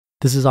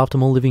This is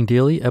Optimal Living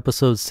Daily,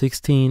 episode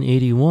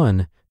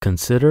 1681,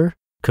 Consider,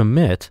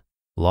 Commit,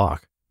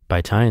 Lock,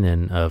 by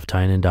Tynan of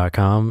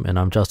Tynan.com, and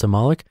I'm Justin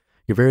Malik,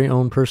 your very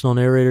own personal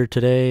narrator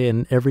today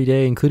and every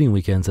day, including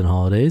weekends and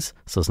holidays.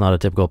 So it's not a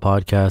typical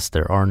podcast,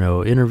 there are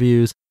no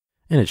interviews,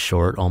 and it's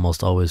short,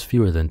 almost always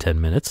fewer than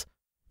 10 minutes.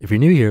 If you're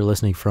new here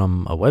listening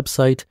from a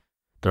website,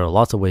 there are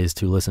lots of ways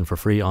to listen for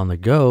free on the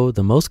go.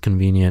 The most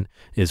convenient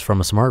is from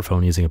a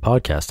smartphone using a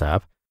podcast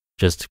app.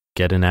 Just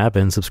get an app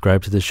and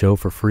subscribe to the show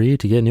for free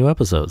to get new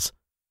episodes.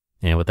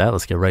 And with that,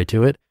 let's get right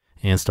to it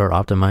and start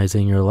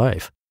optimizing your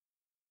life.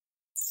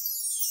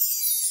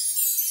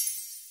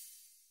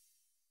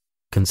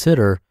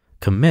 Consider,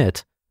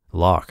 Commit,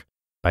 Lock,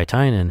 by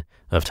Tynan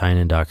of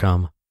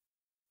Tynan.com.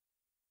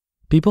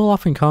 People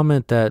often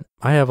comment that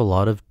I have a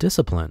lot of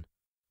discipline.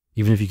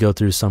 Even if you go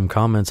through some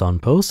comments on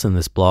posts in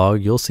this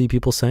blog, you'll see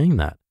people saying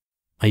that.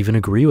 I even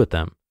agree with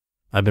them.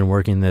 I've been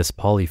working this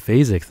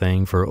polyphasic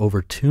thing for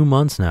over 2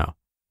 months now.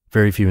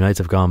 Very few nights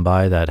have gone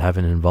by that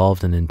haven't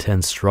involved an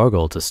intense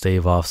struggle to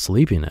stave off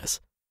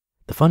sleepiness.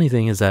 The funny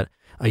thing is that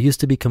I used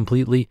to be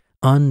completely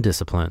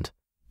undisciplined.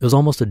 It was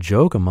almost a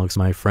joke amongst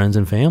my friends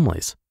and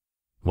families.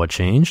 What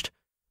changed?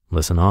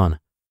 Listen on.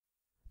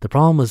 The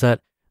problem was that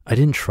I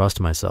didn't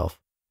trust myself.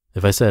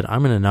 If I said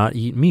I'm going to not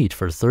eat meat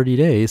for 30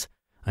 days,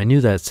 I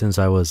knew that since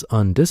I was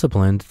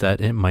undisciplined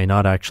that it might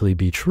not actually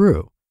be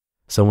true.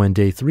 So when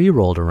day 3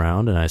 rolled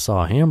around and I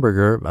saw a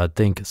hamburger, I'd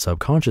think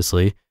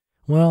subconsciously,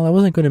 well, I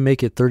wasn't going to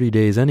make it 30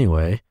 days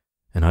anyway,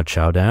 and I'd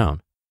chow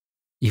down.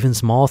 Even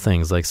small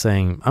things like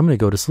saying I'm going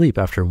to go to sleep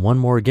after one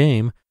more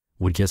game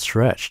would get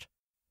stretched.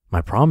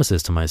 My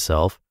promises to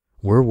myself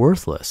were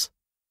worthless.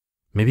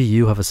 Maybe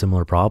you have a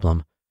similar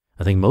problem.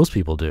 I think most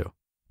people do.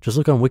 Just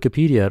look on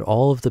Wikipedia at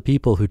all of the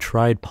people who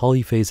tried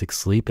polyphasic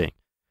sleeping.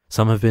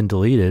 Some have been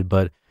deleted,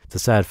 but the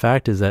sad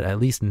fact is that at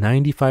least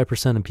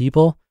 95% of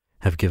people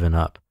have given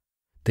up.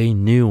 They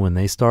knew when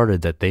they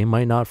started that they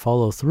might not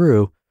follow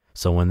through,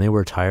 so when they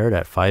were tired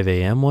at 5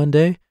 a.m. one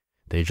day,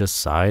 they just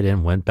sighed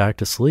and went back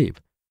to sleep.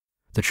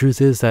 The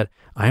truth is that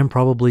I am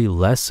probably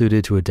less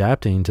suited to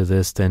adapting to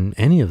this than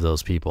any of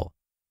those people.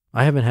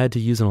 I haven't had to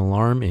use an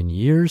alarm in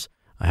years,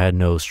 I had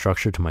no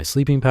structure to my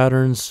sleeping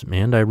patterns,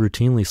 and I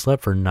routinely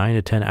slept for 9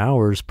 to 10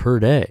 hours per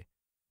day.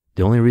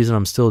 The only reason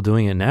I'm still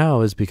doing it now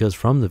is because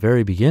from the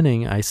very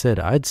beginning, I said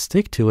I'd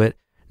stick to it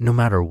no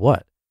matter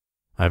what.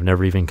 I've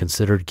never even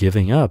considered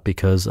giving up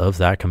because of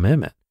that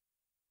commitment.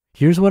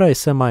 Here's what I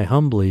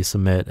semi-humbly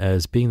submit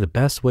as being the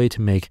best way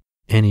to make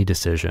any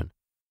decision.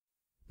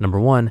 Number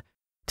 1,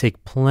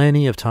 take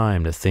plenty of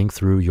time to think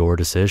through your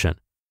decision.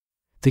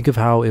 Think of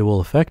how it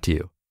will affect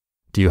you.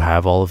 Do you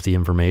have all of the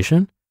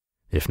information?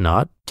 If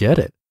not, get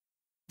it.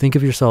 Think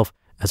of yourself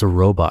as a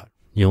robot.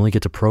 You only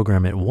get to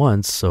program it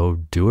once, so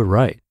do it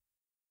right.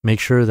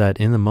 Make sure that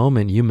in the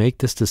moment you make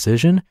this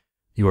decision,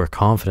 you are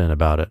confident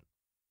about it.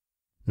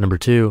 Number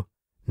 2,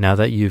 now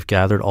that you've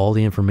gathered all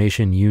the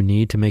information you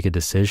need to make a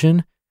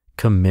decision,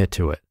 commit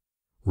to it.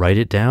 Write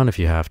it down if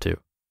you have to.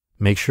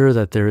 Make sure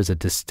that there is a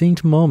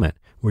distinct moment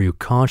where you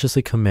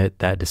consciously commit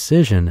that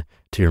decision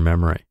to your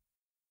memory.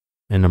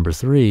 And number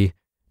 3,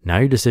 now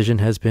your decision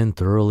has been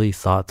thoroughly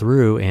thought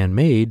through and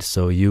made,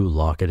 so you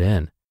lock it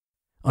in.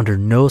 Under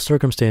no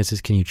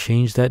circumstances can you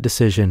change that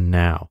decision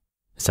now.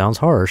 It sounds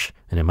harsh,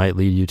 and it might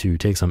lead you to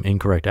take some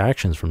incorrect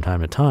actions from time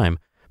to time,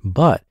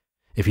 but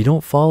if you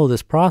don't follow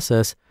this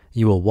process,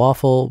 you will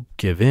waffle,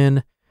 give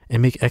in,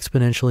 and make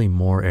exponentially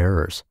more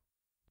errors.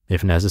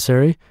 If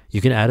necessary,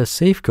 you can add a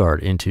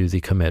safeguard into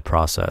the commit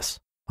process.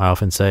 I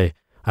often say,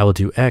 I will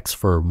do X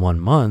for 1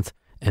 month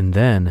and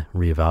then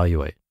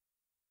reevaluate.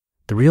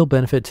 The real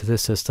benefit to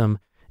this system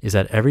is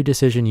that every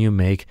decision you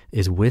make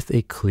is with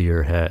a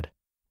clear head.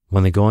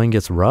 When the going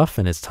gets rough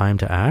and it's time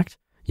to act,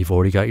 you've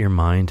already got your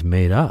mind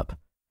made up.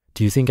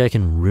 Do you think I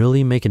can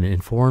really make an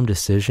informed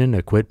decision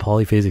to quit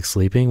polyphasic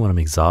sleeping when I'm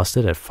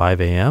exhausted at 5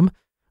 a.m.?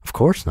 Of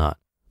course not.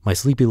 My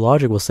sleepy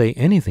logic will say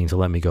anything to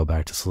let me go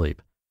back to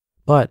sleep.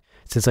 But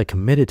since I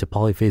committed to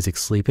polyphasic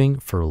sleeping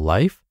for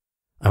life,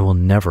 I will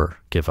never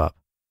give up.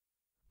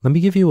 Let me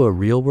give you a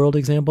real-world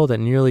example that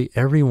nearly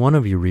every one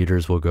of you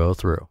readers will go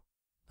through.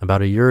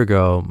 About a year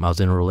ago, I was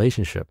in a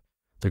relationship.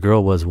 The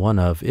girl was one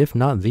of, if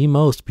not the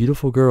most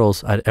beautiful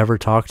girls I'd ever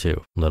talked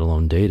to, let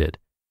alone dated.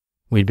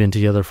 We'd been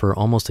together for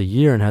almost a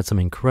year and had some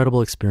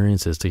incredible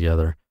experiences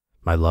together.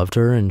 I loved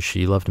her and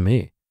she loved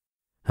me.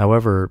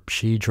 However,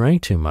 she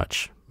drank too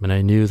much, and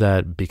I knew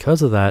that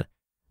because of that,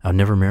 I'd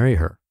never marry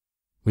her.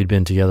 We'd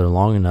been together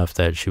long enough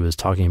that she was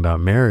talking about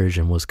marriage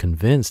and was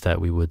convinced that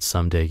we would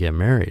someday get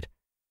married.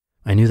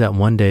 I knew that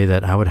one day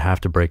that I would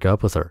have to break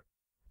up with her.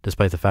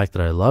 Despite the fact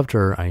that I loved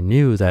her, I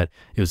knew that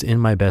it was in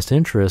my best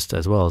interest,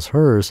 as well as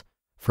hers,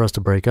 for us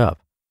to break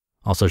up.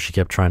 Also, she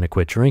kept trying to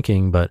quit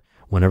drinking, but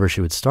whenever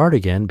she would start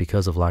again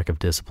because of lack of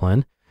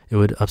discipline, it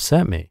would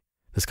upset me.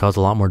 This caused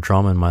a lot more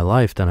drama in my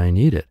life than I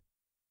needed.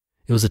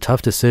 It was a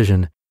tough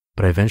decision,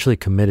 but I eventually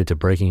committed to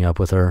breaking up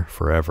with her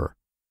forever.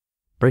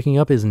 Breaking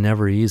up is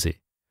never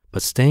easy,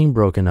 but staying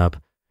broken up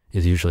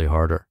is usually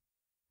harder.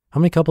 How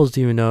many couples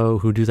do you know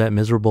who do that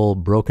miserable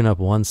broken up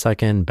 1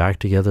 second, back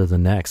together the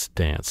next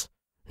dance?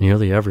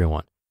 Nearly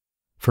everyone.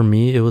 For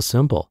me, it was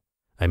simple.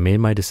 I made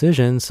my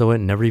decision, so it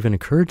never even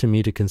occurred to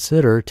me to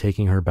consider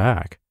taking her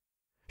back.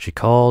 She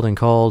called and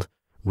called,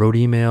 wrote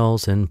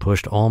emails, and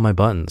pushed all my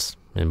buttons.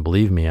 And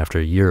believe me, after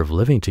a year of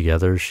living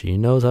together, she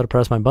knows how to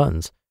press my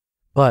buttons.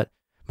 But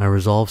my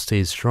resolve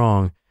stayed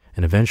strong,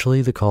 and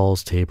eventually the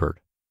calls tapered.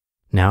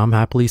 Now I'm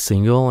happily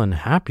single and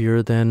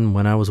happier than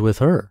when I was with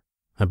her.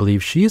 I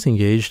believe she's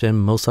engaged and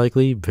most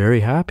likely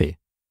very happy.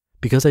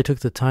 Because I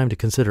took the time to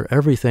consider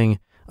everything,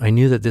 I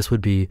knew that this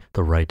would be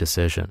the right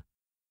decision.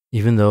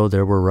 Even though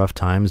there were rough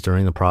times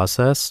during the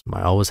process,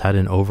 I always had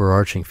an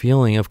overarching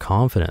feeling of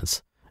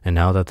confidence. And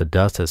now that the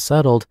dust has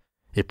settled,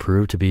 it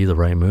proved to be the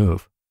right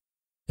move.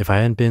 If I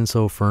hadn't been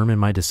so firm in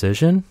my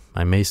decision,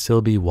 I may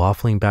still be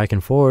waffling back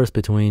and forth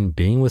between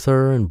being with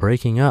her and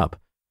breaking up.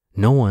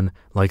 No one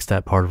likes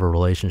that part of a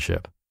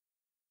relationship.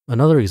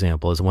 Another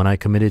example is when I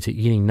committed to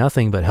eating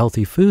nothing but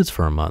healthy foods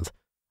for a month.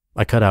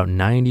 I cut out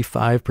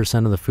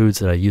 95% of the foods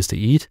that I used to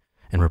eat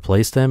and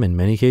replaced them in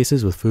many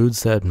cases with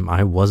foods that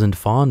I wasn't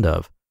fond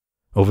of.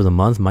 Over the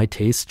month, my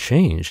tastes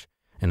changed,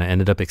 and I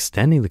ended up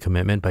extending the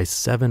commitment by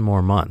 7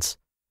 more months.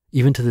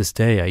 Even to this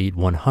day, I eat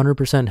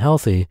 100%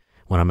 healthy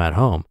when I'm at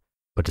home,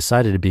 but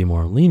decided to be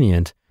more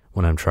lenient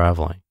when I'm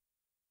traveling.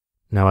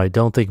 Now, I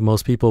don't think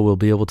most people will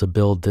be able to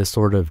build this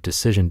sort of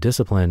decision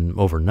discipline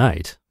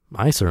overnight.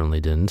 I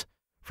certainly didn't.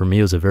 For me,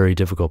 it was a very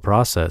difficult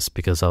process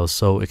because I was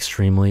so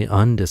extremely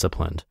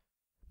undisciplined.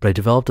 But I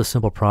developed a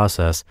simple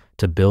process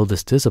to build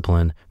this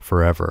discipline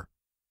forever.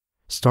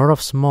 Start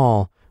off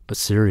small, but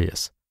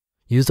serious.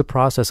 Use the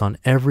process on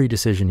every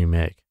decision you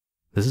make.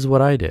 This is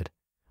what I did.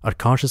 I'd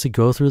consciously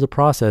go through the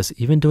process,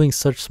 even doing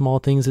such small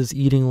things as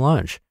eating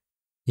lunch.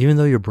 Even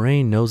though your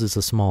brain knows it's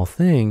a small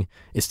thing,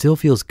 it still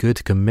feels good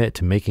to commit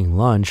to making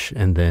lunch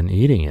and then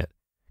eating it.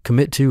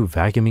 Commit to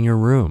vacuuming your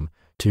room,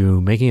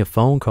 to making a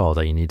phone call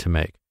that you need to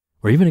make,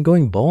 or even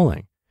going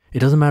bowling. It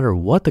doesn't matter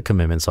what the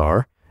commitments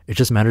are. It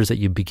just matters that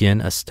you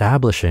begin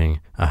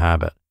establishing a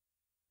habit.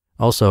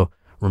 Also,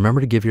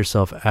 remember to give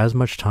yourself as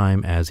much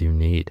time as you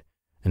need.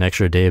 An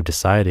extra day of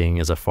deciding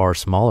is a far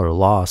smaller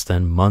loss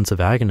than months of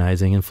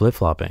agonizing and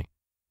flip-flopping.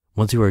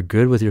 Once you are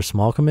good with your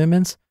small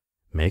commitments,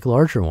 make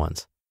larger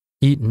ones.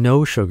 Eat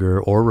no sugar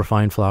or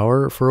refined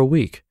flour for a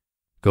week.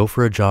 Go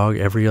for a jog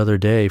every other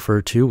day for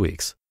 2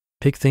 weeks.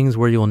 Pick things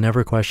where you'll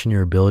never question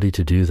your ability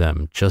to do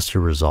them, just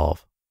your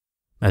resolve.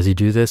 As you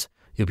do this,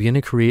 you'll begin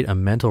to create a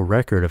mental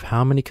record of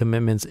how many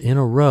commitments in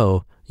a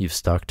row you've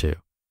stuck to.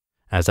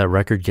 As that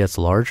record gets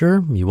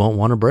larger, you won't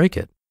want to break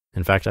it.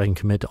 In fact, I can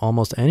commit to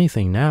almost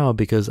anything now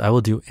because I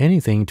will do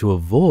anything to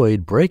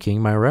avoid breaking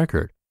my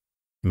record.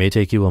 It may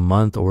take you a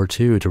month or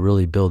 2 to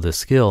really build this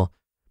skill,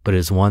 but it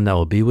is one that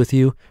will be with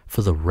you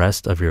for the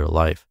rest of your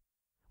life.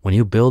 When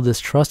you build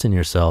this trust in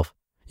yourself,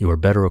 you are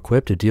better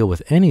equipped to deal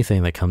with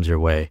anything that comes your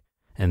way,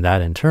 and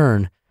that in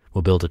turn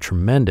will build a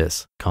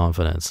tremendous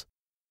confidence.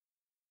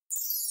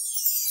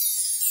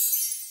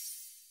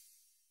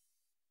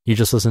 You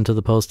just listened to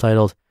the post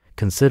titled,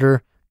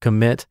 Consider,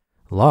 Commit,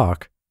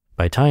 Lock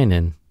by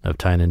Tynan of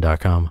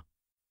Tynan.com.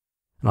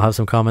 And I'll have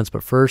some comments,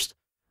 but first,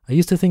 I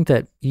used to think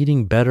that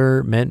eating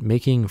better meant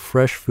making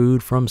fresh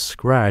food from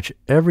scratch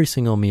every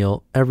single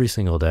meal, every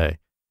single day.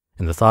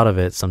 And the thought of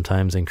it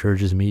sometimes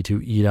encourages me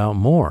to eat out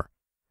more.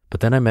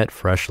 But then I met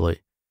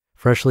Freshly.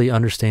 Freshly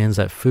understands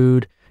that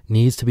food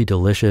needs to be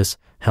delicious,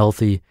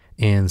 healthy,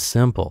 and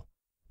simple.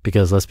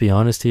 Because let's be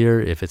honest here,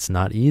 if it's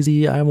not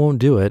easy, I won't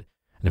do it.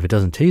 And if it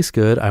doesn't taste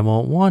good, I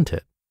won't want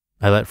it.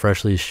 I let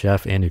Freshly's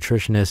chef and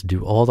nutritionist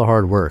do all the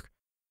hard work.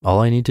 All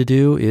I need to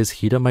do is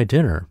heat up my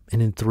dinner,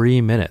 and in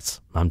 3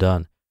 minutes, I'm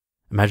done.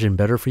 Imagine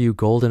better for you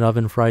golden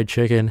oven fried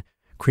chicken,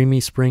 creamy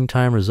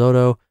springtime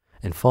risotto,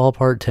 and fall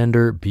apart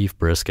tender beef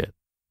brisket.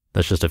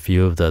 That's just a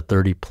few of the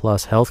 30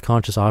 plus health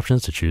conscious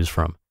options to choose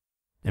from.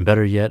 And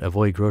better yet,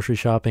 avoid grocery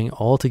shopping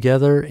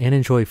altogether and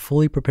enjoy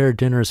fully prepared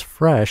dinners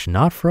fresh,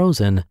 not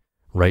frozen,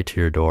 right to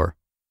your door.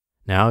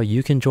 Now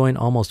you can join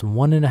almost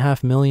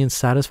 1.5 million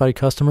satisfied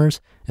customers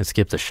and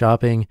skip the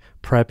shopping,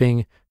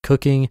 prepping,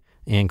 cooking,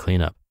 and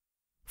cleanup.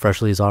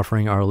 Freshly is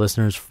offering our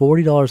listeners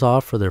 $40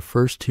 off for their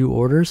first 2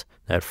 orders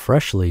at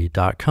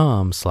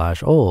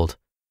freshly.com/old.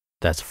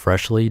 That's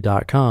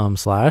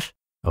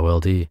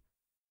freshly.com/OLD.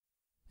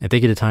 And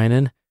thank you to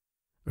Tynan.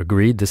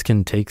 Agreed, this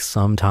can take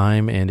some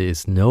time and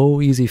is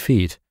no easy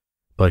feat,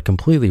 but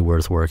completely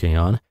worth working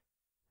on.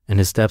 And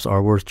his steps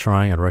are worth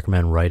trying. I'd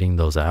recommend writing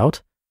those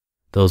out.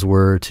 Those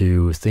were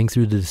to think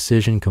through the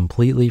decision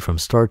completely from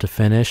start to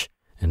finish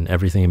and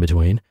everything in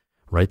between.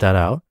 Write that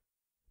out.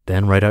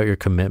 Then write out your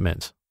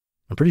commitment.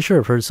 I'm pretty sure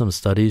I've heard some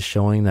studies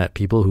showing that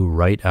people who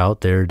write out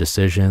their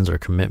decisions or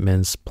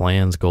commitments,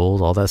 plans,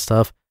 goals, all that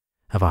stuff,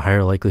 have a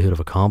higher likelihood of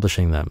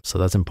accomplishing them. So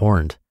that's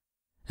important.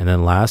 And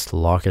then last,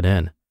 lock it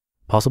in,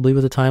 possibly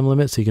with a time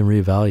limit so you can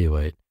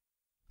reevaluate.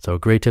 So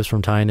great tips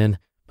from Tynan,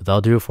 but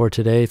that'll do it for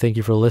today. Thank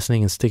you for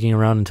listening and sticking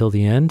around until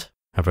the end.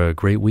 Have a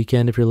great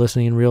weekend if you're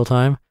listening in real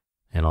time,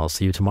 and I'll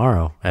see you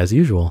tomorrow, as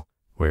usual,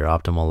 where your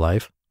optimal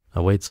life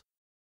awaits.